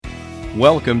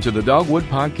Welcome to the Dogwood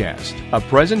Podcast, a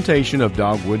presentation of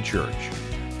Dogwood Church.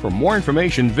 For more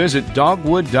information, visit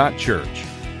dogwood.church.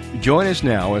 Join us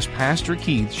now as Pastor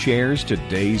Keith shares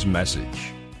today's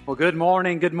message. Well, good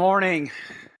morning, good morning.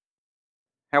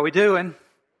 How we doing?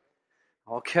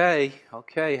 Okay,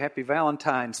 happy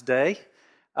Valentine's Day.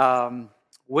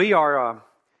 We are,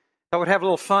 I would have a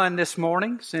little fun this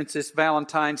morning since it's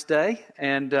Valentine's Day.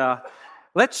 And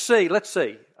let's see.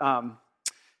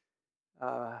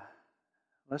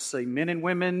 Men and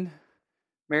women,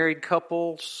 married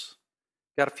couples.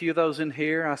 Got a few of those in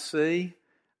here, I see.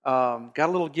 Got a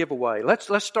little giveaway. Let's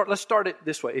start it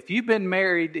this way. If you've been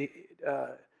married,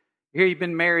 you've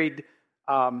been married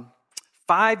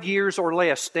 5 years or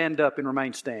less, stand up and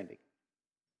remain standing.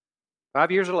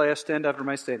 5 years or less, stand up and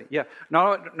remain standing. Yeah.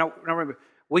 No, remember.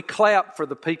 We clap for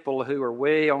the people who are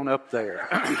way on up there.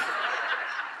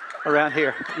 Around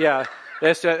here. Yeah.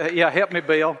 Help me,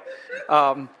 Bill.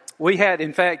 We had,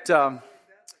 in fact,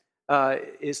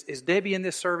 is Debbie in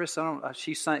this service? I don't.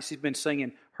 She's been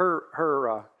singing.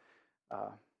 Her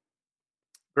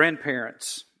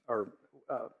grandparents are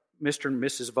Mr. and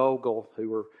Mrs. Vogel, who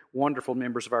were wonderful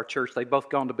members of our church. They've both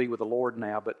gone to be with the Lord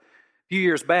now. But a few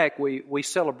years back, we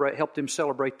helped them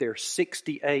celebrate their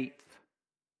 68th.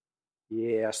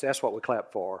 Yes, that's what we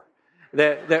clap for. We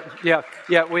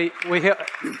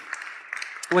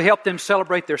helped them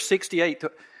celebrate their 68th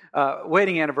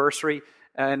wedding anniversary,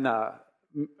 and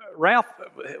Ralph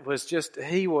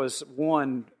he was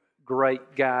one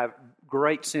great guy,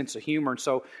 great sense of humor, and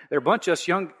so there are a bunch of us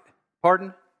young.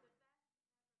 Pardon?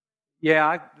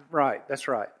 Yeah, right. That's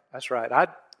right. I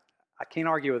can't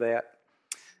argue with that.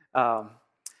 Well,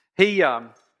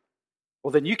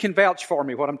 then you can vouch for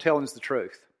me. What I'm telling is the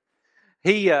truth.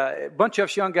 A bunch of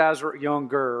us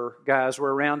younger guys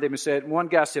were around him and said, one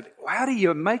guy said, "How do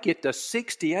you make it to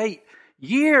 68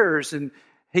 years?" And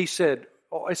he said,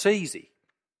 "Oh, it's easy."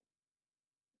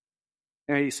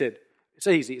 And he said, it's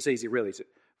easy, really. He said,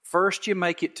 "First you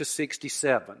make it to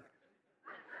 67.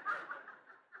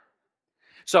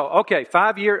 So,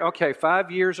 5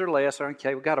 years or less.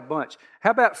 Okay, we got a bunch.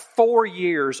 How about 4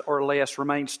 years or less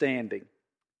remain standing?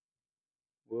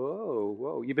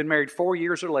 Whoa. You've been married 4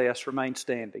 years or less, remain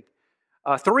standing.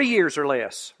 3 years or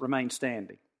less, remain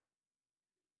standing.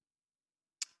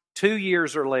 2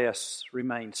 years or less,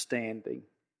 remain standing.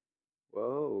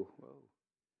 Whoa.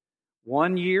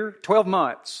 1 year, 12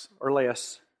 months or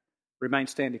less, remain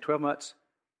standing. 12 months.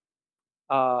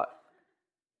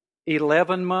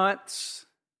 11 months.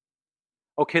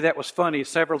 Okay, that was funny.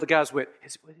 Several of the guys went,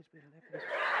 Has it been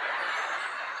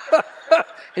 11?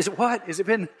 Is it what? Has it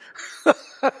been?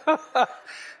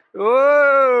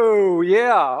 Oh,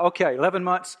 yeah. Okay, 11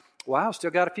 months. Wow,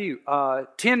 still got a few.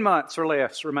 10 months or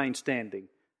less, remain standing.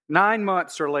 9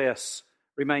 months or less,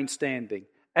 remain standing.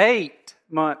 8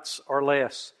 months or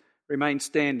less, remain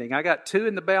standing. I got 2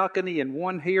 in the balcony and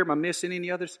 1 here. Am I missing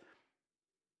any others?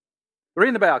 3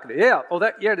 in the balcony. Yeah. Oh,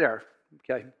 there.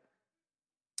 Okay.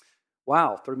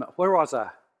 Wow. 3 months. Where was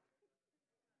I?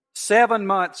 7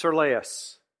 months or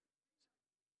less.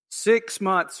 6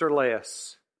 months or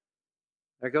less.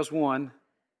 There goes 1.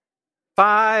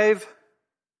 5,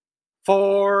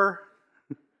 4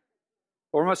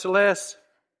 months or less.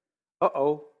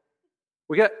 Uh-oh.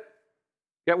 We got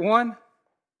 1?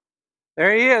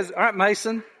 There he is. All right,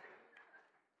 Mason.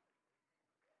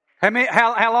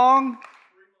 How long?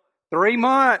 3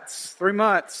 months. 3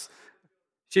 months.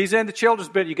 She's in the children's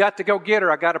bed. You got to go get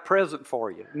her. I got a present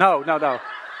for you. No.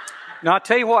 No, I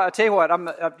tell you what.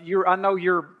 I know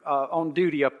you're on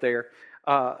duty up there.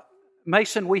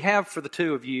 Mason, we have for the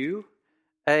two of you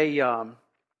a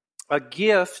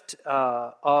gift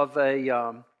of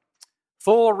a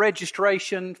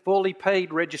fully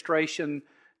paid registration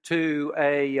to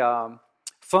a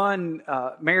fun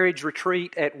marriage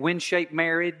retreat at Windshape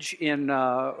Marriage in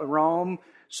Rome.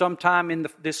 Sometime in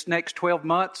this next 12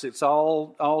 months, it's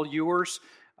all yours.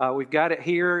 We've got it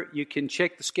here. You can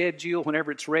check the schedule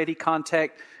whenever it's ready.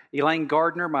 Contact Elaine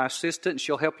Gardner, my assistant, and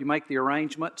she'll help you make the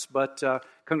arrangements. But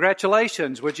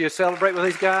congratulations. Would you celebrate with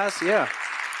these guys? Yeah.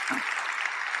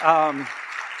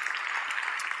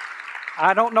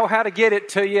 I don't know how to get it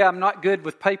to you. I'm not good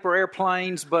with paper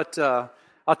airplanes, but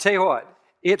I'll tell you what.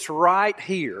 It's right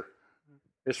here.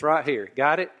 It's right here.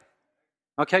 Got it?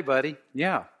 Okay, buddy.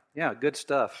 Yeah, good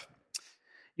stuff.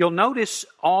 You'll notice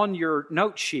on your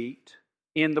note sheet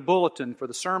in the bulletin for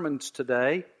the sermon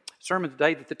today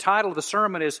that the title of the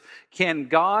sermon is, "Can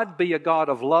God Be a God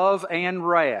of Love and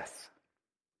Wrath?"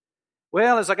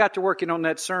 Well, as I got to working on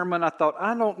that sermon, I thought,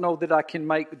 I don't know that I can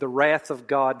make the wrath of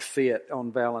God fit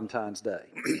on Valentine's Day.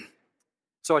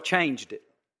 So I changed it.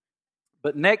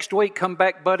 But next week, come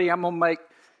back, buddy, I'm going to make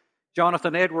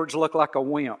Jonathan Edwards look like a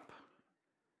wimp.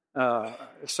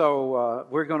 So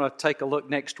we're going to take a look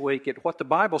next week at what the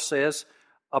Bible says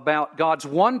about God's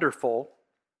wonderful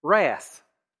wrath.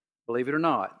 Believe it or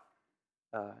not,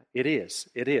 it is.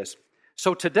 It is.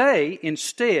 So today,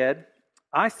 instead,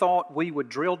 I thought we would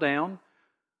drill down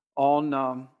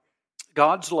on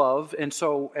God's love. And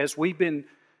so as we've been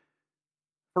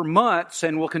for months,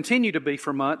 and will continue to be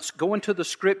for months, going to the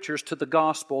Scriptures, to the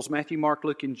Gospels, Matthew, Mark,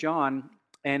 Luke, and John,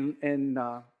 and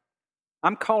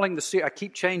I'm calling I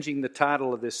keep changing the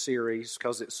title of this series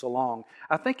because it's so long.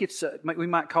 I think we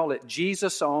might call it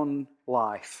Jesus on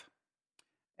Life.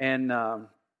 And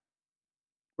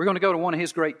we're going to go to one of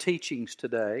his great teachings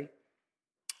today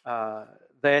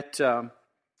that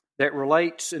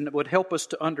relates and would help us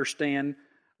to understand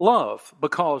love.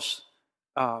 Because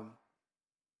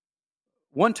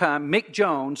one time, Mick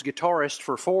Jones, guitarist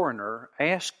for Foreigner,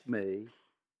 asked me,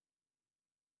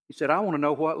 he said, I want to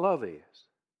know what love is.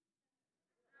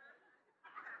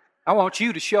 I want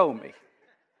you to show me.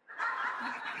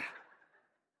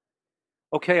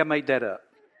 Okay, I made that up.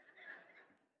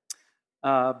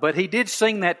 But he did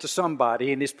sing that to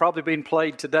somebody, and it's probably been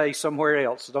played today somewhere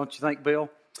else, don't you think, Bill?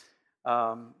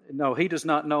 No, he does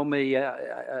not know me.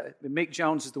 Mick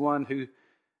Jones is the one who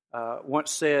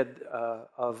once said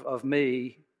of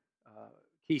me,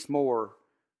 Keith Moore,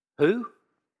 who?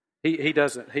 He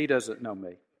doesn't know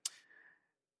me.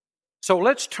 So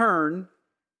let's turn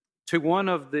to one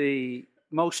of the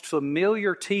most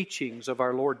familiar teachings of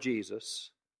our Lord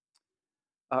Jesus.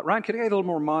 Ryan, can I get a little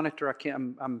more monitor? I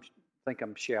think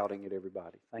I'm shouting at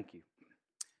everybody. Thank you.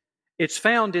 It's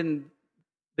found in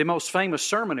the most famous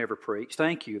sermon ever preached.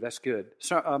 Thank you. That's good.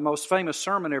 Most famous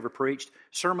sermon ever preached,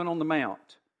 Sermon on the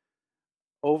Mount.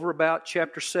 Over about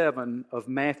chapter 7 of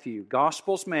Matthew.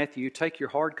 Gospels Matthew. Take your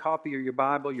hard copy of your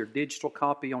Bible, your digital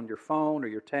copy on your phone or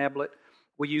your tablet.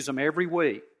 We use them every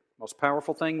week. Most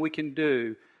powerful thing we can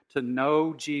do to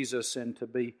know Jesus and to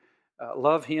be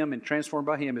love Him and transformed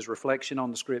by Him is reflection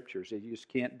on the Scriptures. You just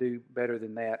can't do better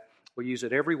than that. We use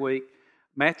it every week.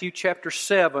 Matthew chapter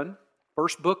 7,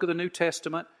 first book of the New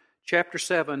Testament, chapter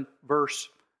 7, verse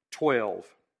 12.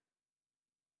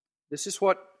 This is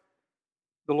what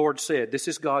the Lord said. This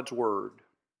is God's Word.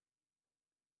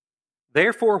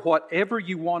 Therefore, whatever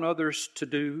you want others to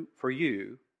do for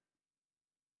you,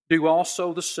 do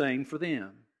also the same for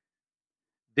them.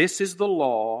 This is the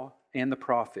law and the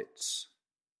prophets.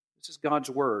 This is God's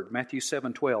Word, Matthew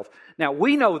 7:12. Now,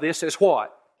 we know this as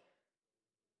what?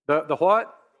 The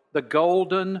what? The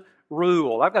Golden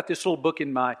Rule. I've got this little book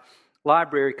in my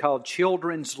library called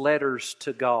Children's Letters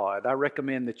to God. I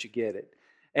recommend that you get it.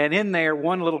 And in there,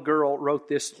 one little girl wrote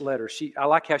this letter. I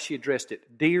like how she addressed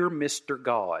it. Dear Mr.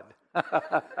 God.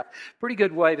 Pretty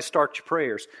good way to start your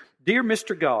prayers. Dear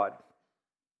Mr. God,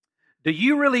 do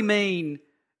you really mean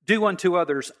do unto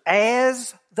others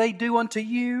as they do unto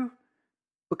you?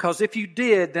 Because if you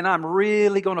did, then I'm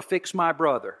really going to fix my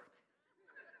brother.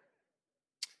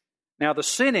 Now the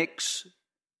cynics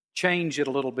change it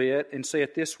a little bit and say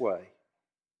it this way.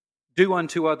 Do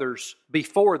unto others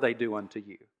before they do unto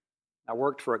you. I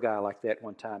worked for a guy like that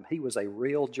one time. He was a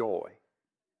real joy.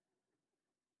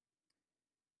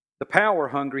 The power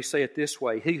hungry say it this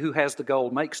way. He who has the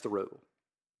gold makes the rule.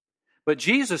 But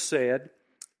Jesus said,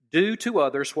 do to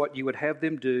others what you would have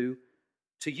them do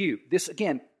to you. This,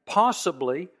 again,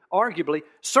 possibly, arguably,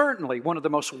 certainly one of the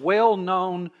most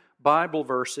well-known Bible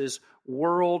verses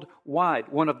worldwide.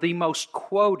 One of the most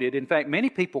quoted. In fact, many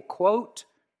people quote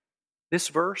this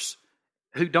verse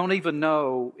who don't even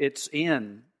know it's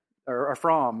in or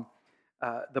from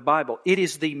the Bible. It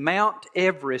is the Mount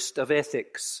Everest of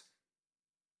ethics.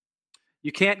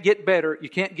 You can't get better, you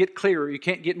can't get clearer, you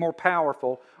can't get more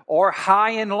powerful or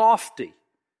high and lofty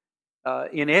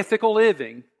in ethical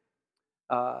living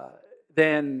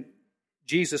than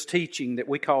Jesus' teaching that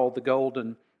we call the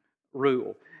Golden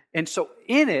Rule. And so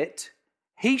in it,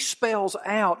 He spells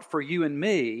out for you and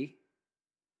me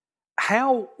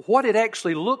what it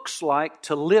actually looks like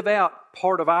to live out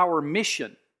part of our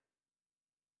mission.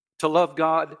 To love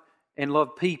God and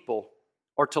love people,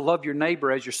 or to love your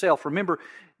neighbor as yourself. Remember,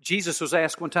 Jesus was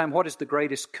asked one time, what is the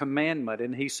greatest commandment?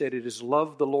 And He said, it is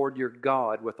love the Lord your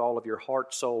God with all of your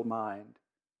heart, soul, mind.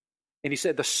 And He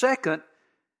said, the second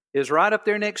is right up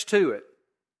there next to it.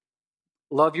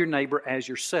 Love your neighbor as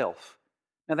yourself.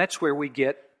 Now that's where we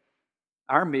get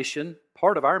our mission,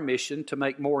 part of our mission, to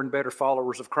make more and better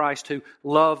followers of Christ who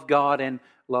love God and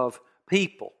love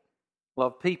people.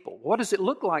 Love people. What does it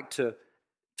look like to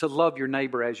love your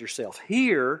neighbor as yourself?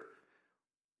 Here,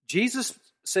 Jesus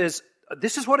says,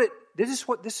 this is what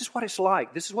it's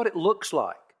like. This is what it looks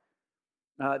like.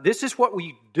 This is what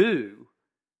we do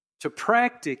to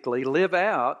practically live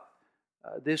out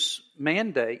this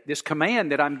mandate, this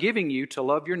command that I'm giving you to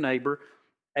love your neighbor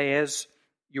as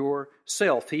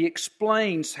yourself. He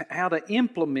explains how to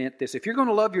implement this. If you're going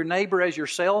to love your neighbor as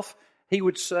yourself, he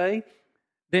would say,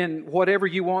 then whatever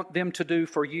you want them to do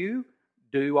for you,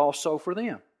 do also for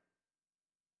them.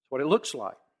 That's what it looks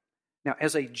like. Now,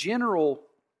 as a general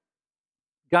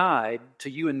guide to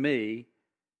you and me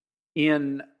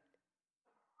in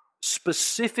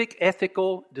specific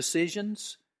ethical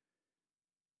decisions,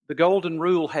 the golden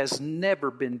rule has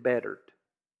never been bettered.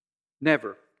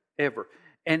 Never, ever.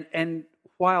 And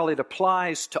while it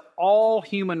applies to all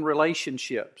human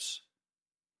relationships,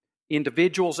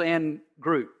 individuals and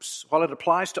groups, while it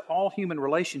applies to all human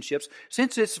relationships,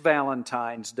 since it's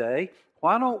Valentine's Day,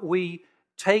 why don't we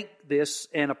take this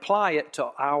and apply it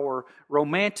to our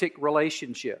romantic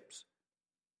relationships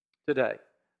today?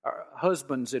 Our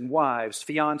husbands and wives,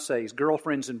 fiancés,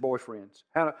 girlfriends and boyfriends.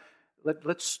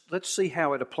 Let's see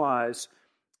how it applies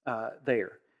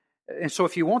there. And so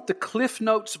if you want the Cliff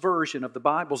Notes version of the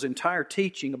Bible's entire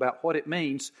teaching about what it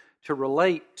means to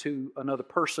relate to another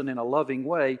person in a loving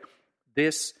way,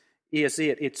 this is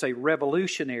it. It's a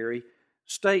revolutionary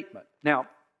statement. Now,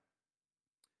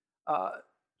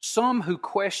 some who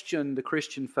question the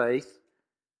Christian faith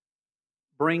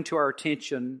bring to our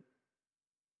attention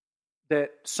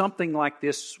that something like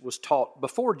this was taught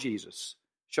before Jesus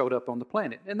showed up on the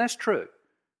planet. And that's true.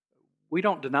 We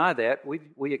don't deny that.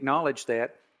 We acknowledge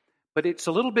that. But it's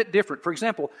a little bit different. For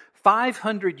example,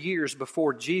 500 years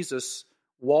before Jesus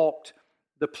walked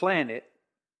the planet,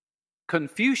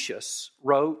 Confucius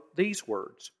wrote these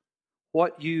words: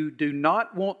 "What you do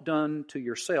not want done to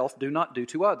yourself, do not do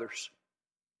to others."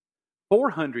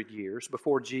 400 years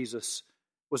before Jesus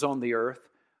was on the earth,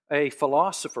 a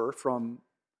philosopher from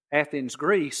Athens,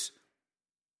 Greece,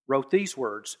 wrote these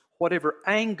words: "Whatever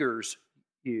angers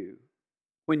you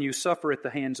when you suffer at the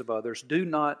hands of others, do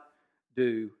not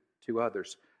do to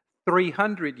others."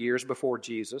 300 years before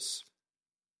Jesus,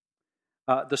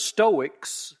 the Stoic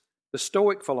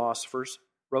philosophers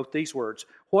wrote these words: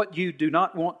 "What you do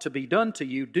not want to be done to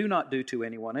you, do not do to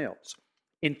anyone else."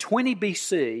 In 20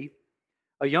 BC,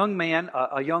 a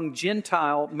young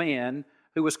Gentile man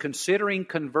who was considering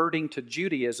converting to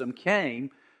Judaism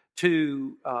came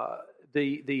to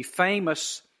the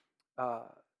famous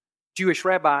Jewish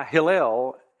rabbi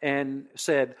Hillel and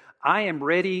said, "I am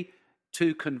ready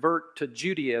to convert to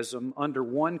Judaism under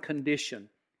one condition: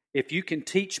 if you can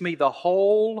teach me the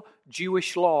whole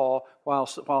Jewish law while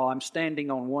I'm standing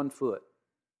on one foot."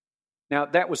 Now,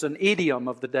 that was an idiom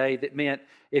of the day that meant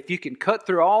if you can cut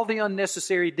through all the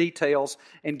unnecessary details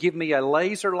and give me a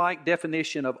laser-like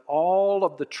definition of all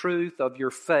of the truth of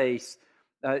your faith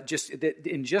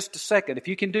in just a second, if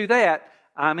you can do that,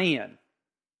 I'm in.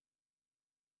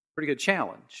 Pretty good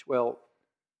challenge. Well,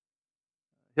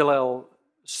 Hillel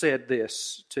said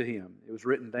this to him. It was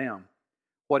written down.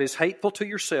 "What is hateful to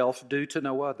yourself, do to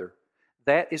no other.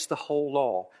 That is the whole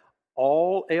law.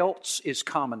 All else is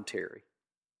commentary."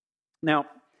 Now,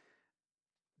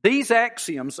 these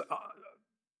axioms,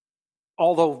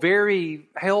 although very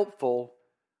helpful,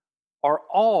 are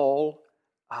all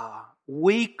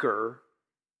weaker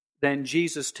than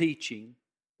Jesus' teaching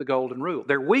the Golden Rule.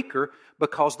 They're weaker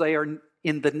because they are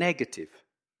in the negative.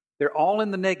 They're all in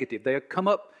the negative. They come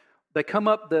up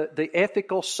the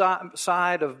ethical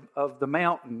side of the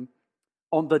mountain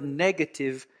on the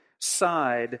negative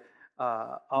side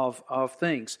of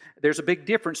things. There's a big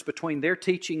difference between their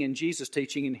teaching and Jesus'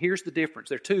 teaching, and here's the difference.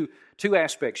 There are two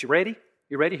aspects. You ready?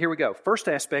 You ready? Here we go. First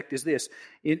aspect is this.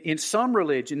 In some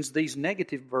religions, these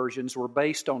negative versions were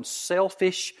based on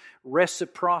selfish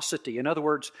reciprocity. In other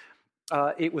words,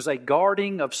 it was a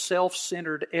guarding of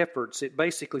self-centered efforts. It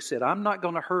basically said, I'm not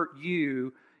going to hurt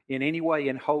you in any way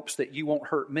in hopes that you won't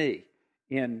hurt me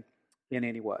in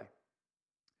any way.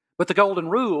 But the Golden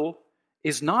Rule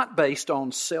is not based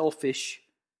on selfish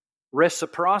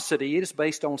reciprocity. It is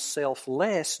based on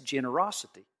selfless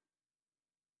generosity.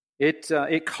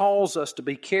 It calls us to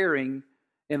be caring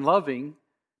and loving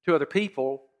to other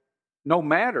people no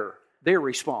matter their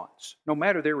response. No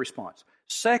matter their response.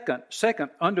 Second,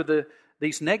 under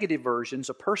these negative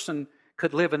versions, a person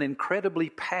could live an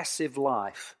incredibly passive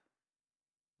life.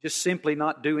 Just simply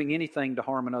not doing anything to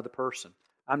harm another person.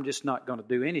 I'm just not going to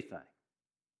do anything.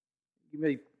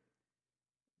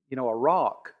 A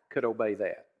rock could obey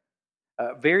that.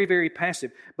 Very, very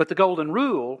passive. But the Golden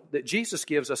Rule that Jesus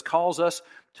gives us calls us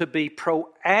to be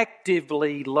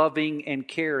proactively loving and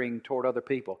caring toward other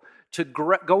people. To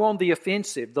go on the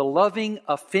offensive, the loving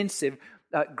offensive,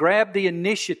 grab the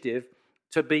initiative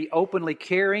to be openly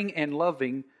caring and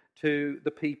loving to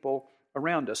the people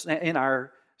around us. In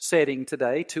our setting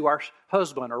today, to our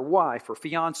husband or wife or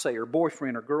fiance or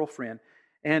boyfriend or girlfriend.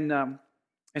 And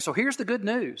so here's the good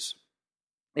news.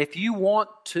 If you want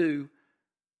to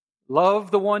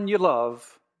love the one you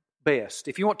love best,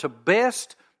 if you want to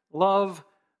best love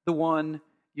the one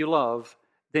you love,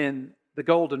 then the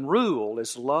golden rule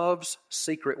is love's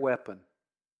secret weapon.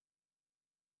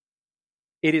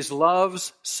 It is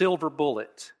love's silver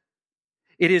bullet.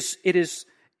 It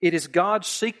is God's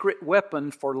secret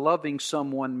weapon for loving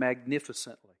someone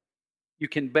magnificently. You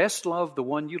can best love the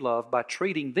one you love by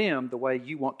treating them the way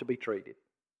you want to be treated.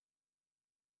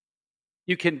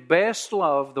 You can best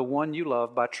love the one you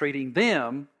love by treating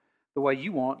them the way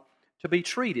you want to be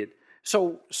treated.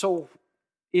 So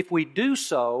if we do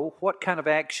so, what kind of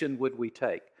action would we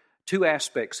take? Two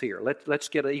aspects here. Let's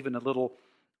get even a little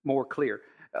more clear.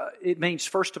 It means,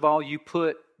 first of all, you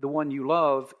put the one you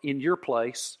love in your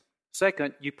place.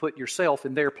 Second, you put yourself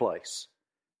in their place.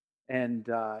 And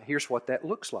here's what that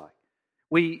looks like.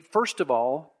 We, first of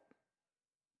all,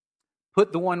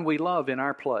 put the one we love in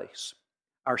our place.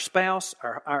 Our spouse,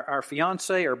 our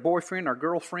fiance, our boyfriend, our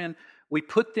girlfriend, we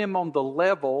put them on the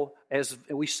level as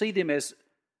we see them as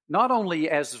not only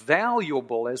as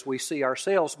valuable as we see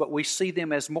ourselves, but we see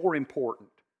them as more important.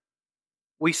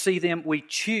 We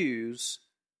choose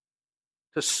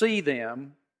to see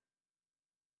them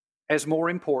as more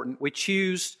important. We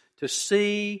choose to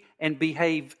see and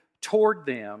behave toward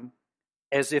them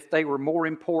as if they were more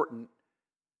important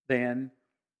than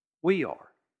we are.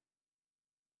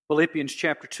 Philippians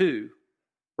chapter 2,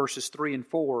 verses 3 and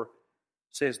 4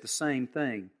 says the same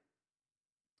thing.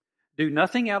 Do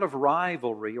nothing out of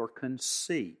rivalry or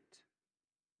conceit,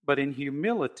 but in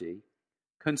humility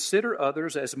consider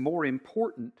others as more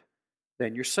important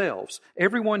than yourselves.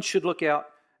 Everyone should look out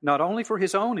not only for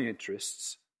his own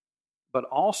interests, but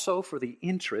also for the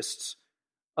interests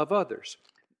of others.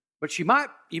 But you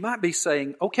might be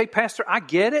saying, okay, Pastor, I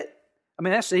get it. I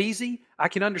mean, that's easy. I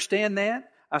can understand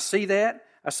that. I see that.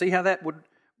 I see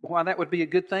why that would be a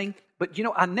good thing. But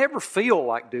I never feel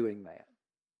like doing that.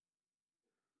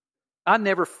 I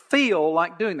never feel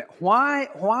like doing that.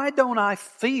 Why don't I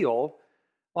feel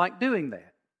like doing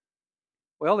that?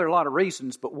 Well, there are a lot of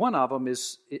reasons, but one of them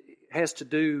has to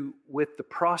do with the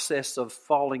process of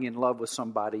falling in love with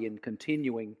somebody and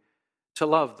continuing to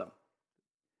love them.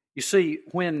 You see,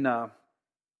 when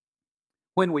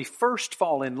we first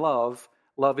fall in love,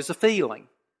 love is a feeling.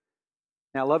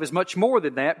 Now, love is much more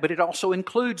than that, but it also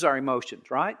includes our emotions,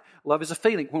 right? Love is a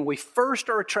feeling. When we first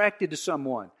are attracted to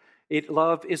someone,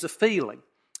 love is a feeling.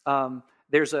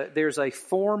 There's a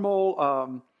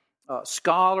formal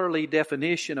scholarly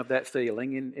definition of that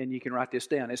feeling, and you can write this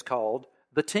down. It's called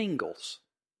the tingles.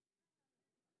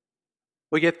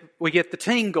 We get the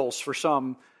tingles for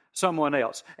someone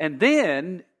else, and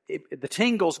then the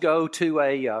tingles go to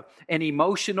an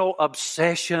emotional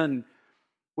obsession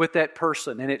with that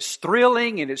person, and it's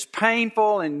thrilling and it's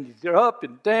painful and they're up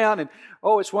and down and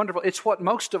it's wonderful. It's what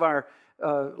most of our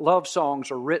love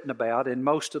songs are written about, and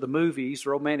most of the movies,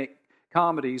 romantic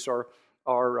comedies, are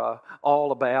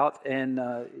all about. And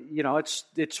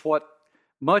it's what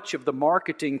much of the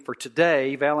marketing for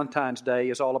today, Valentine's Day,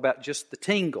 is all about. Just the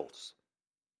tingles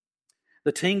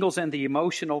and the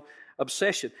emotional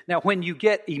obsession. Now, when you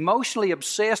get emotionally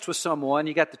obsessed with someone,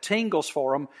 you got the tingles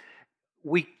for them.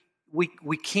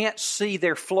 We can't see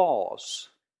their flaws.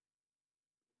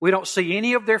 We don't see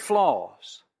any of their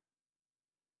flaws.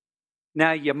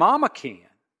 Now, your mama can,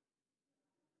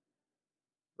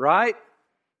 right?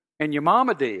 And your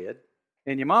mama did.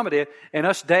 And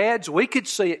us dads, we could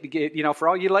see it. For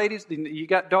all you ladies, you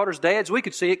got daughters, dads, we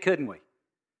could see it, couldn't we?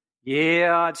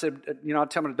 Yeah, I'd say,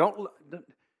 I'd tell them, some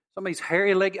of these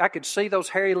hairy-legged, I could see those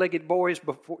hairy-legged boys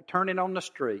before turning on the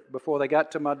street before they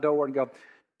got to my door and go,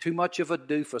 too much of a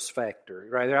doofus factor,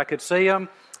 right there. I could see them,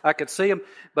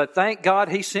 but thank God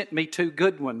He sent me two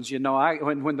good ones.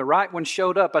 When the right one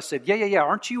showed up, I said, yeah,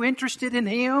 aren't you interested in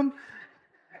him?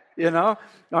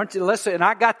 Aren't you? Listen, and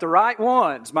I got the right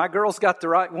ones. My girls got the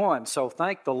right ones, so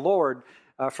thank the Lord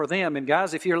for them. And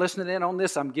guys, if you're listening in on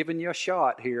this, I'm giving you a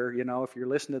shot here, if you're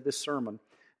listening to this sermon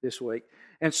this week.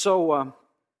 And so,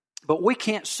 but we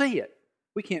can't see it.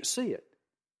 We can't see it.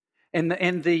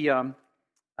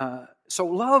 So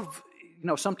love,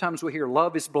 sometimes we hear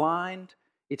love is blind.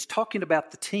 It's talking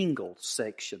about the tingles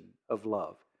section of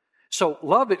love. So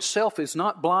love itself is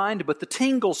not blind, but the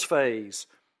tingles phase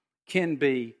can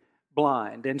be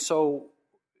blind. And so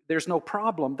there's no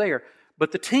problem there.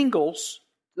 But the tingles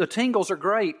are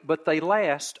great, but they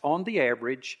last on the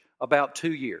average about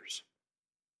 2 years.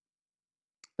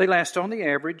 They last on the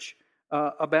average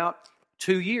about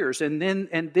 2 years, and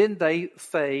then they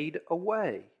fade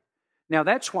away. Now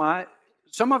that's why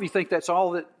some of you think that's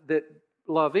all that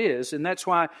love is, and that's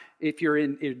why if you're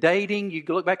in dating, you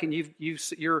look back and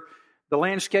the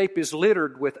landscape is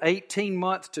littered with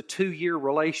 18-month to 2-year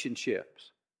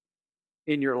relationships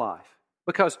in your life.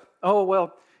 Because,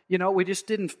 we just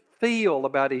didn't feel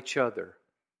about each other.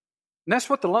 And that's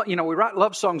what we write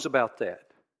love songs about that.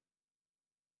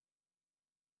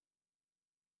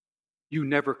 You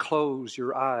never close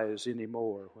your eyes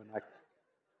anymore when I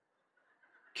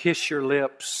kiss your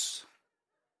lips.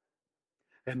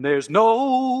 And there's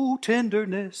no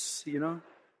tenderness, You're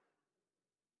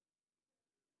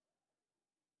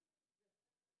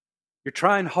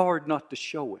trying hard not to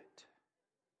show it.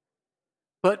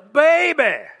 But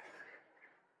baby,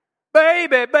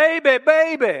 and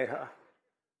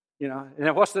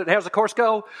how's the chorus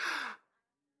go?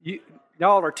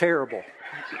 Y'all are terrible.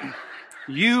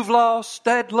 You've lost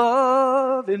that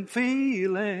love and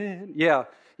feeling. Yeah.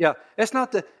 It's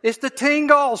the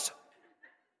tingles.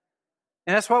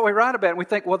 And that's what we write about. And we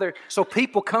think, so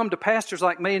people come to pastors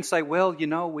like me and say,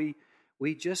 we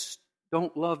just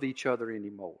don't love each other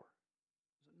anymore.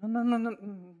 No.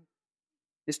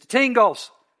 It's the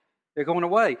tingles. They're going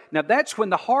away. Now that's when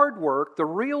the hard work, the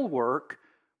real work,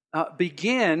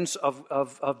 begins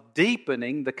of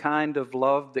deepening the kind of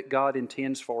love that God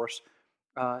intends for us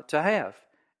to have.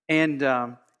 And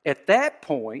at that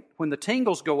point, when the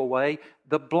tingles go away,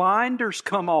 the blinders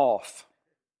come off.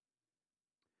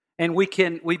 And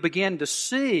we begin to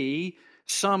see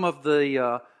some of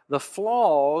the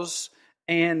flaws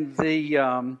and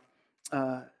the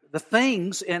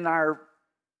things in our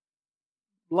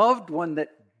loved one that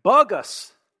bug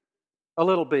us a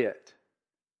little bit.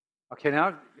 Okay,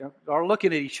 now are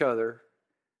looking at each other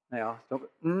now.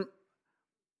 We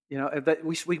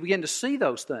begin to see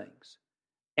those things,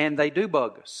 and they do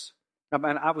bug us. I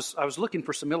mean, I was looking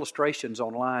for some illustrations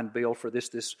online, Bill, for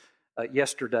this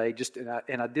yesterday.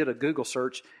 And I did a Google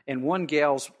search, and one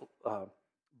gal's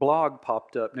blog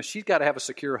popped up. Now she's got to have a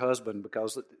secure husband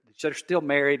because they're still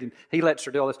married, and he lets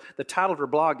her do this. The title of her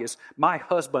blog is "My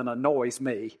Husband Annoys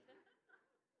Me."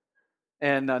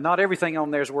 And not everything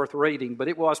on there is worth reading, but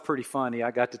it was pretty funny,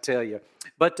 I got to tell you.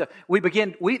 But we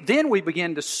begin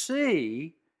to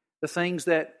see the things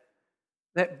that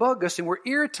bug us, and we're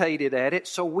irritated at it,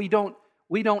 so we don't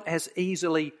as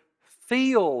easily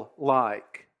feel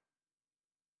like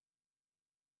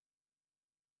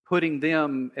putting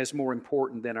them as more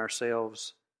important than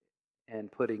ourselves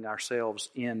and putting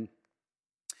ourselves in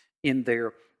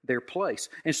their place.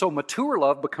 And so mature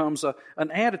love becomes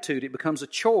an attitude. It becomes a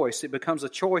choice. It becomes a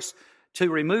choice to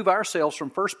remove ourselves from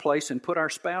first place and put our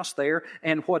spouse there,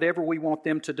 and whatever we want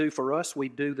them to do for us, we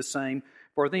do the same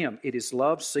for them. It is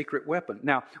love's secret weapon.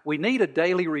 Now, we need a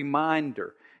daily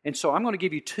reminder. And so I'm going to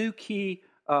give you 2 key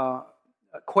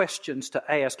questions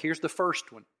to ask. Here's the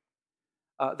first one.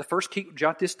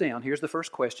 Jot this down. Here's the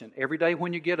first question. Every day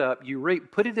when you get up,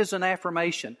 put it as an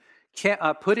affirmation.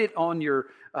 Put it on your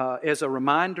as a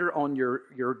reminder on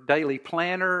your daily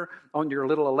planner, on your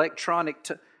little electronic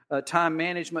time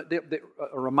management,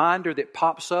 a reminder that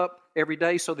pops up every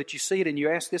day so that you see it, and you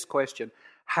ask this question: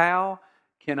 how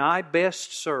can I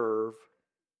best serve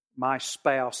my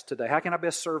spouse today? How can I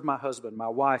best serve my husband, my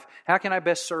wife? How can I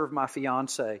best serve my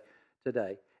fiance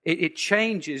today? It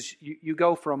changes. You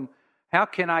go from how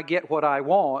can I get what I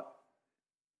want?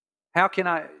 How can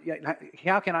I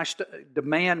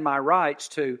demand my rights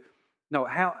to, no,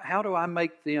 how do I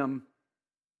make them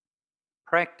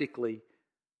practically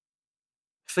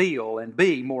feel and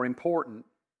be more important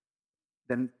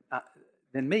than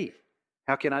me?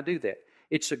 How can I do that?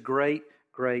 It's a great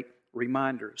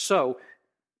reminder. So,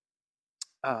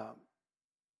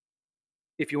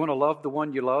 if you want to love the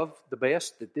one you love the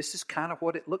best, that this is kind of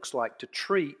what it looks like to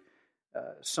treat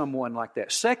someone like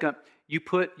that. Second, you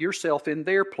put yourself in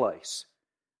their place.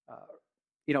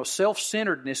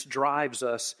 Self-centeredness drives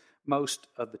us most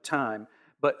of the time.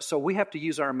 But so we have to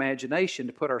use our imagination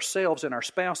to put ourselves in our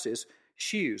spouse's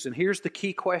shoes. And here's the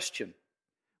key question.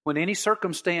 When any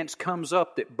circumstance comes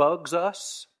up that bugs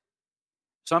us,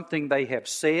 something they have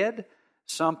said,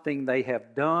 something they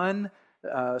have done,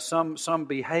 some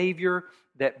behavior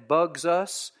that bugs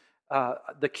us,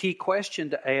 the key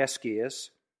question to ask is,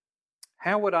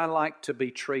 how would I like to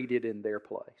be treated in their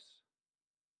place?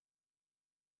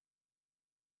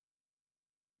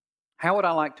 How would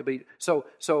I like to be? So,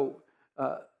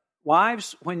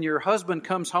 wives, when your husband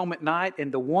comes home at night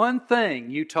and the one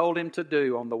thing you told him to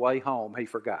do on the way home, he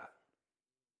forgot.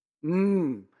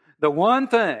 The one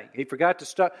thing he forgot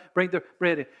to bring the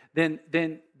bread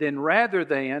in, then rather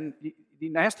than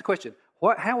you ask the question,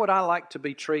 how would I like to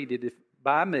be treated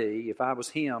by me, if I was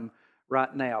him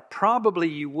right now, probably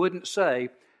you wouldn't say,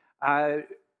 I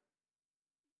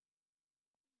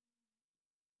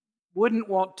wouldn't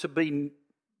want to be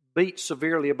beat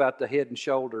severely about the head and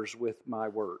shoulders with my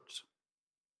words.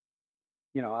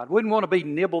 I wouldn't want to be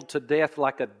nibbled to death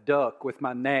like a duck with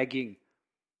my nagging.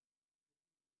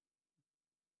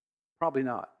 Probably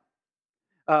not.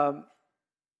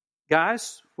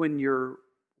 Guys, when your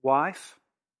wife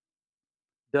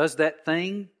does that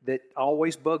thing that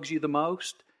always bugs you the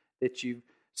most, that you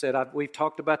said, we've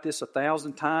talked about this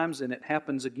 1,000 times and it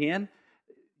happens again,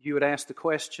 you would ask the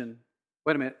question,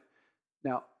 wait a minute,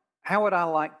 now, how would I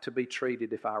like to be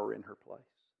treated if I were in her place?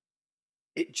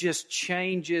 It just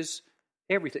changes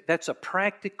everything. That's a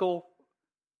practical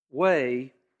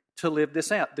way to live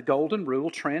this out. The golden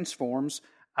rule transforms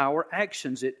our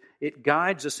actions. It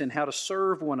guides us in how to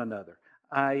serve one another.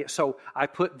 So I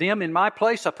put them in my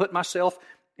place. I put myself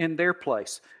in their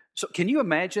place. So can you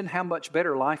imagine how much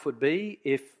better life would be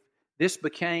if this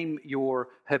became your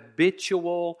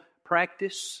habitual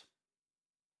practice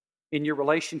in your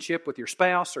relationship with your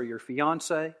spouse or your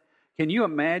fiance? Can you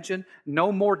imagine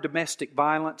no more domestic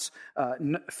violence,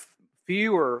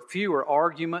 fewer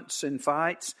arguments and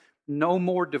fights, no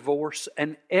more divorce,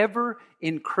 an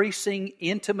ever-increasing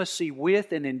intimacy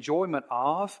with and enjoyment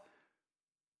of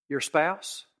your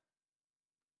spouse?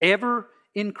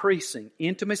 Ever-increasing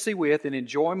intimacy with and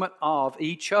enjoyment of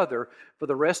each other for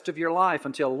the rest of your life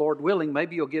until, Lord willing,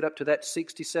 maybe you'll get up to that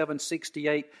 67,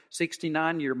 68,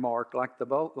 69-year mark like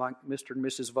Mr. and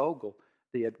Mrs. Vogel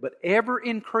did. But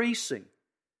ever-increasing.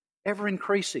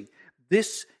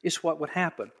 This is what would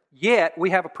happen. Yet,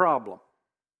 we have a problem.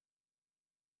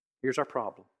 Here's our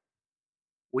problem.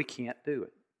 We can't do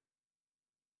it.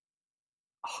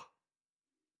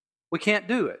 We can't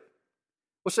do it.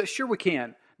 Well, say, sure we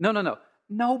can. No.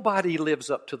 Nobody lives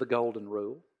up to the golden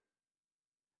rule.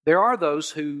 There are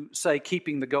those who say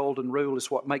keeping the golden rule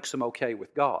is what makes them okay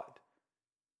with God.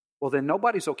 Well, then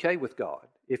nobody's okay with God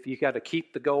if you got to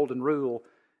keep the golden rule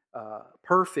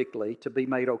perfectly to be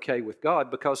made okay with God,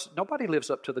 because nobody lives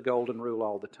up to the golden rule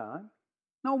all the time.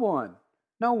 No one.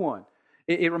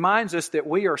 It reminds us that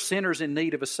we are sinners in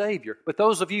need of a Savior. But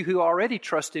those of you who already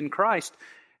trust in Christ,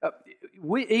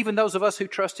 even those of us who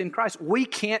trust in Christ, we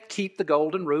can't keep the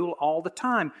golden rule all the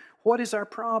time. What is our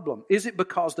problem? Is it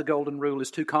because the golden rule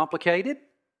is too complicated?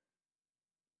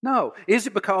 No. Is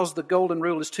it because the golden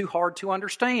rule is too hard to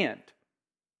understand?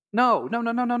 No.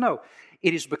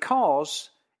 It is because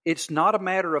it's not a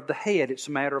matter of the head, it's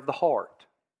a matter of the heart.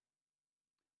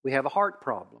 We have a heart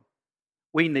problem.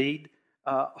 We need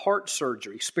heart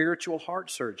surgery, spiritual heart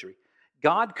surgery.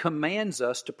 God commands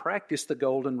us to practice the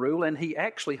golden rule, and He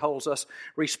actually holds us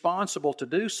responsible to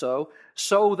do so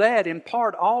that in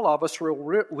part all of us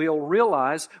will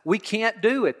realize we can't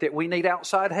do it, that we need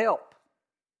outside help.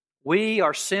 We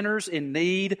are sinners in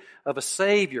need of a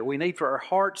Savior. We need for our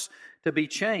hearts to be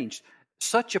changed.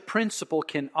 Such a principle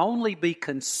can only be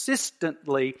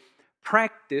consistently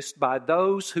practiced by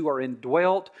those who are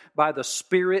indwelt by the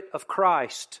Spirit of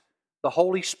Christ, the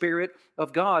Holy Spirit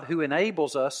of God, who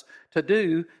enables us to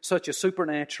do such a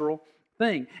supernatural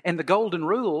thing. And the golden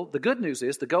rule, the good news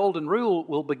is, the golden rule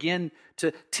will begin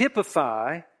to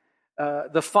typify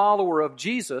the follower of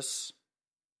Jesus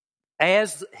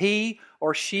as he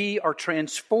or she are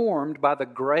transformed by the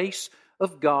grace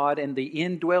of God and the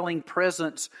indwelling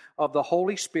presence of the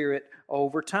Holy Spirit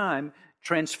over time,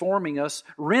 transforming us,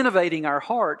 renovating our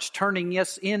hearts, turning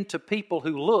us into people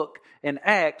who look and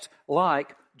act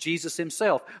like Jesus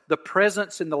Himself. The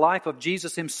presence in the life of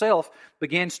Jesus Himself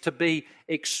begins to be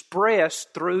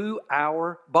expressed through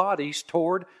our bodies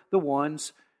toward the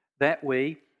ones that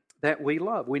we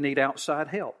love. We need outside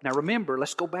help. Now remember,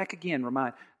 let's go back again,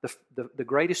 remind the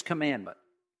greatest commandment.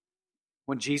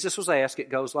 When Jesus was asked, it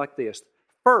goes like this.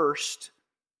 First,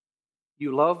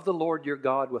 you love the Lord your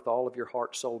God with all of your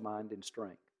heart, soul, mind, and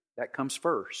strength. That comes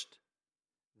first.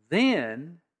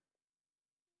 Then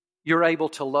you're able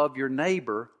to love your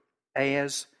neighbor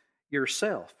as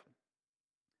yourself.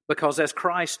 Because as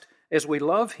we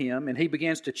love Him and He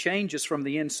begins to change us from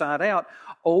the inside out,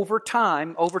 over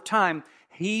time,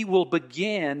 He will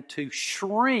begin to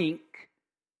shrink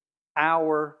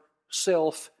our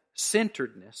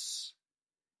self-centeredness,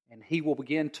 and He will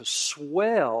begin to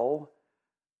swell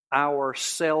our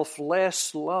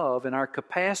selfless love and our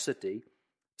capacity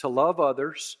to love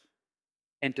others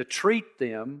and to treat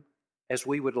them as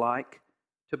we would like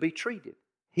to be treated.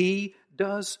 He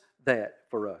does that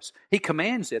for us. He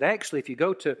commands it. Actually, if you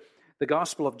go to the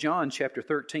Gospel of John, chapter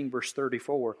 13, verse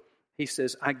 34, He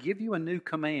says, I give you a new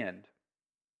command.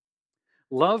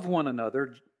 Love one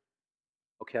another.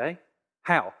 Okay?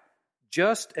 How?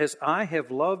 Just as I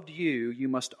have loved you, you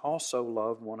must also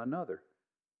love one another.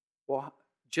 Well,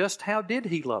 just how did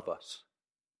He love us?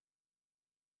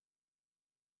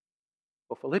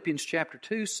 Well, Philippians chapter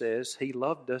 2 says He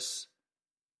loved us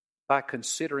by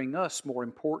considering us more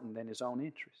important than His own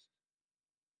interest.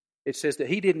 It says that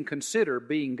He didn't consider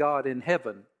being God in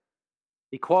heaven,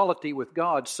 equality with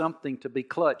God, something to be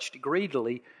clutched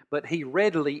greedily, but He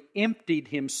readily emptied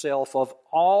Himself of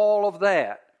all of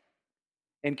that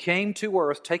and came to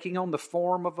earth, taking on the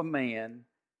form of a man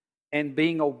and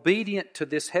being obedient to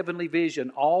this heavenly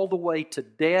vision all the way to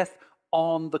death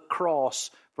on the cross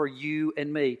for you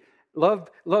and me. Love,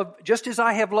 just as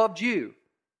I have loved you.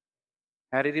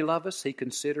 How did He love us? He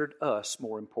considered us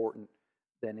more important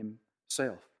than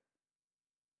Himself.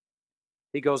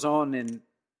 He goes on in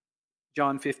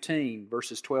John 15,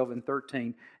 verses 12 and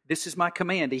 13. This is my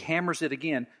command. He hammers it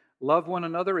again. Love one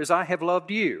another as I have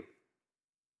loved you.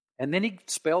 And then He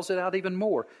spells it out even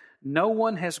more. No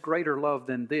one has greater love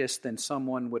than this, than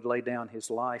someone would lay down his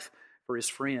life for his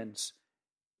friends.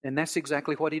 And that's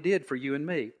exactly what He did for you and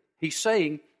me. He's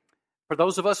saying, for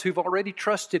those of us who've already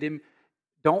trusted Him,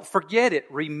 don't forget it.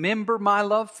 Remember my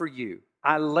love for you.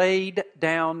 I laid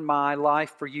down my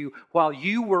life for you while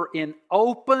you were in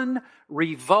open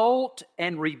revolt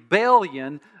and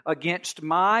rebellion against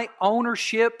my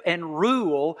ownership and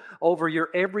rule over your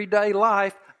everyday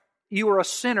life. You were a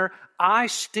sinner. I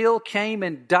still came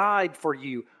and died for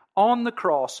you on the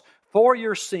cross for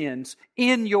your sins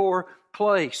in your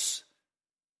place.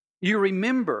 You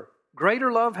remember,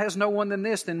 greater love has no one than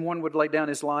this, than one would lay down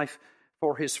his life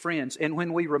for his friends. And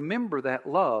when we remember that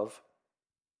love,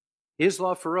 His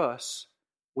love for us,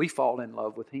 we fall in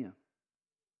love with Him.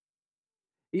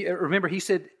 Remember, He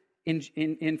said in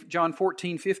John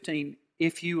 14:15,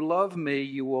 if you love me,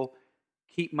 you will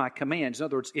keep my commands. In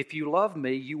other words, if you love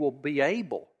me, you will be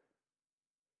able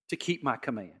to keep my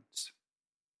commands.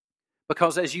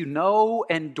 Because as you know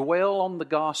and dwell on the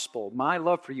gospel, my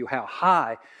love for you, how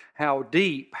high, how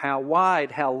deep, how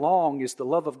wide, how long is the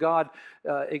love of God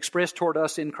expressed toward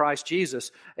us in Christ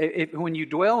Jesus. When you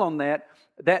dwell on that,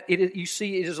 you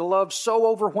see it is a love so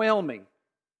overwhelming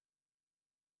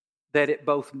that it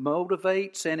both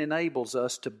motivates and enables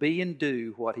us to be and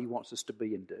do what He wants us to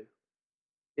be and do.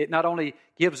 It not only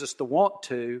gives us the want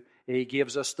to, He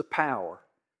gives us the power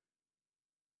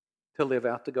to live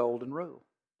out the golden rule,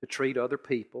 to treat other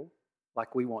people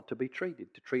like we want to be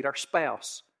treated, to treat our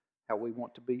spouse how we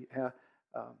want to be,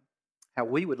 how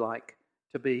we would like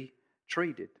to be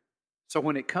treated. So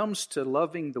when it comes to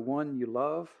loving the one you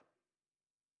love,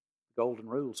 the golden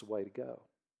rule is the way to go.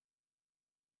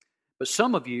 But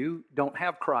some of you don't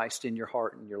have Christ in your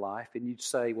heart and your life, and you'd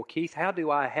say, well, Keith, how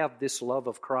do I have this love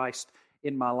of Christ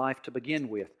in my life to begin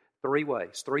with? 3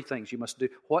 ways, 3 things you must do.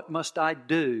 What must I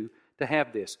do to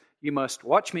have this? You must,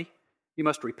 watch me, you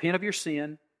must repent of your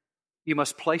sin, you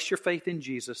must place your faith in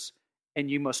Jesus, and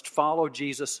you must follow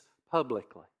Jesus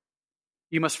publicly.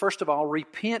 You must first of all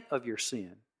repent of your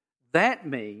sin. That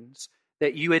means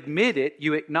that you admit it,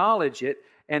 you acknowledge it,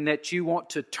 and that you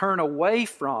want to turn away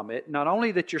from it. Not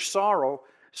only that you're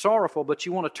sorrowful, but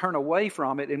you want to turn away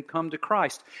from it and come to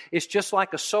Christ. It's just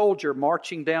like a soldier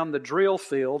marching down the drill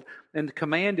field, and the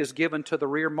command is given to the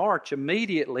rear march.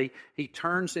 Immediately, he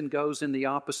turns and goes in the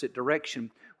opposite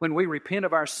direction. When we repent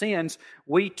of our sins,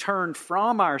 we turn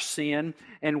from our sin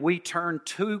and we turn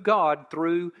to God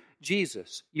through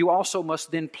Jesus. You also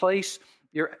must then place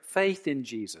your faith in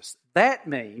Jesus. That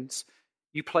means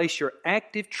you place your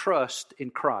active trust in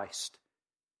Christ.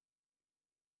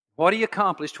 What He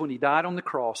accomplished when He died on the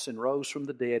cross and rose from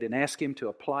the dead, and ask Him to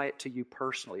apply it to you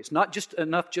personally. It's not just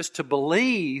enough just to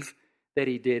believe that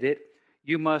He did it.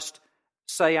 You must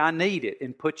say, I need it,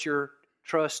 and put your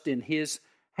trust in His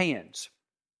hands.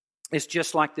 It's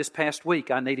just like this past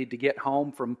week. I needed to get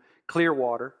home from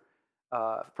Clearwater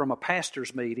from a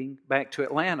pastor's meeting back to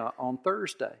Atlanta on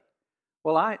Thursday.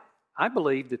 Well, I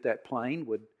believed that plane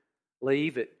would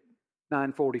leave at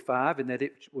 9:45 and that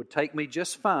it would take me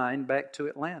just fine back to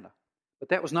Atlanta. But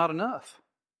that was not enough.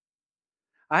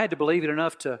 I had to believe it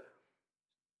enough to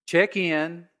check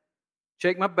in,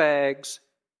 check my bags,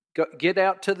 get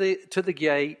out to the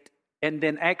gate, and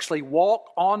then actually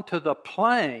walk onto the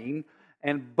plane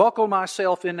and buckle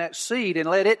myself in that seat and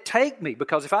let it take me.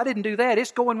 Because if I didn't do that,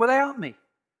 it's going without me.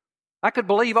 I could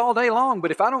believe all day long,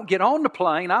 but if I don't get on the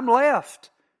plane, I'm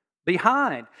left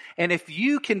behind. And if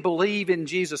you can believe in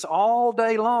Jesus all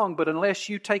day long, but unless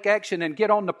you take action and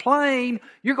get on the plane,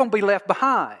 you're going to be left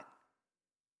behind.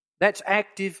 That's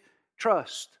active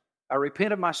trust. I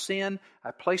repent of my sin, I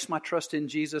place my trust in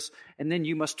Jesus, and then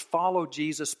you must follow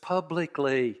Jesus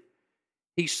publicly.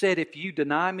 He said, if you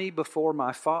deny me before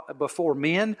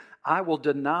men, I will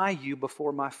deny you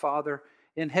before my Father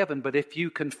in heaven. But if you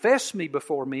confess me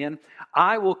before men,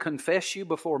 I will confess you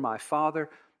before my Father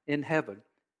in heaven.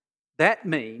 That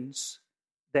means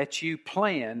that you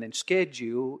plan and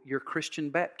schedule your Christian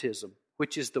baptism,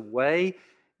 which is the way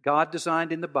God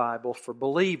designed in the Bible for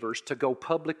believers to go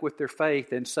public with their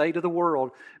faith and say to the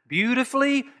world,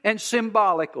 beautifully and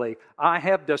symbolically, I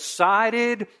have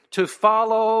decided to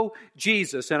follow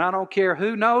Jesus. And I don't care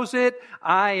who knows it,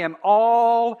 I am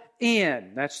all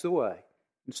in. That's the way.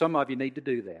 And some of you need to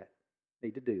do that.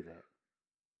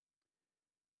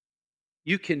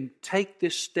 You can take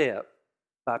this step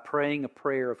by praying a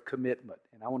prayer of commitment.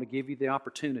 And I want to give you the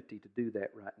opportunity to do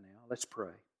that right now. Let's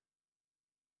pray.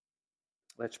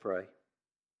 Let's pray.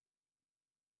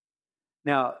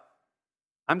 Now,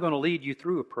 I'm going to lead you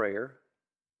through a prayer.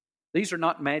 These are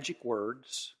not magic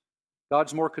words.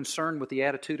 God's more concerned with the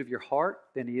attitude of your heart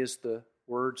than He is the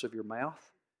words of your mouth.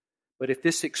 But if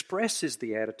this expresses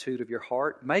the attitude of your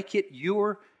heart, make it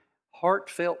your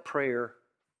heartfelt prayer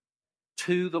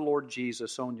to the Lord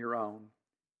Jesus on your own,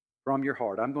 from your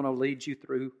heart. I'm going to lead you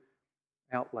through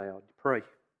out loud. Pray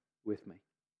with me.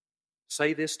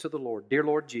 Say this to the Lord. Dear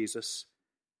Lord Jesus,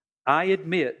 I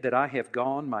admit that I have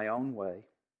gone my own way.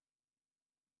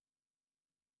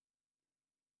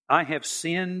 I have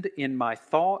sinned in my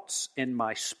thoughts, in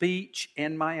my speech,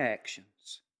 and my actions.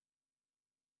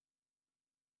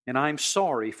 And I'm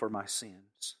sorry for my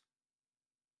sins.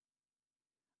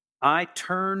 I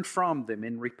turn from them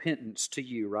in repentance to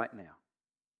you right now.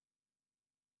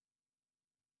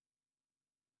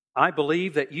 I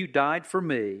believe that you died for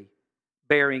me,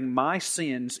 bearing my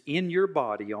sins in your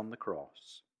body on the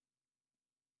cross.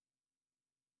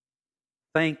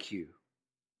 Thank you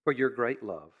for your great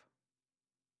love.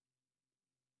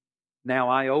 Now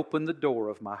I open the door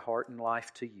of my heart and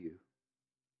life to you.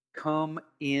 Come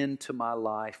into my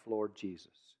life, Lord Jesus.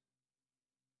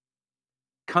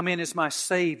 Come in as my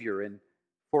Savior and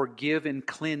forgive and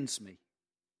cleanse me.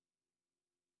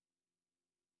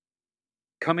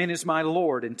 Come in as my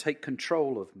Lord and take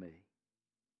control of me.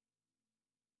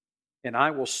 And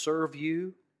I will serve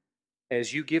you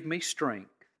as you give me strength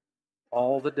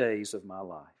all the days of my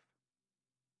life.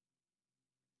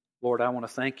 Lord, I want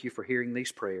to thank you for hearing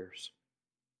these prayers.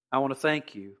 I want to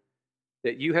thank you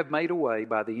that you have made a way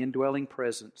by the indwelling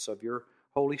presence of your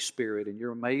Holy Spirit and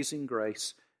your amazing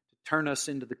grace to turn us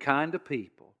into the kind of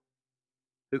people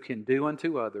who can do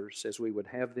unto others as we would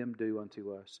have them do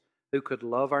unto us, who could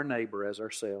love our neighbor as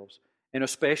ourselves, and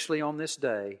especially on this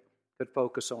day, could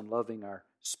focus on loving our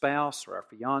spouse or our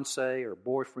fiancé or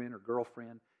boyfriend or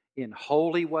girlfriend in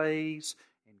holy ways,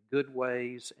 in good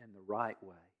ways, in the right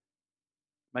way.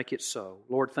 Make it so.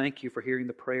 Lord, thank you for hearing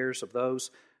the prayers of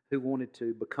those who wanted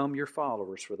to become your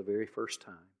followers for the very first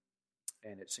time.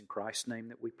 And it's in Christ's name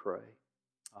that we pray.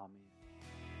 Amen.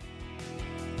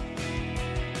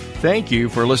 Thank you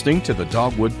for listening to the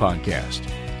Dogwood Podcast.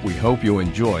 We hope you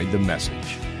enjoyed the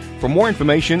message. For more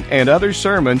information and other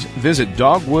sermons, visit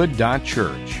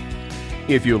dogwood.church.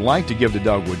 If you'd like to give to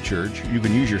Dogwood Church, you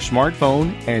can use your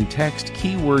smartphone and text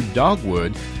keyword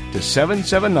Dogwood to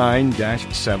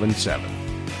 779-77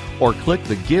 or click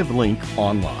the Give link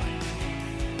online.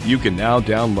 You can now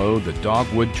download the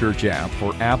Dogwood Church app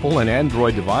for Apple and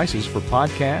Android devices for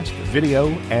podcast, video,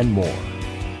 and more.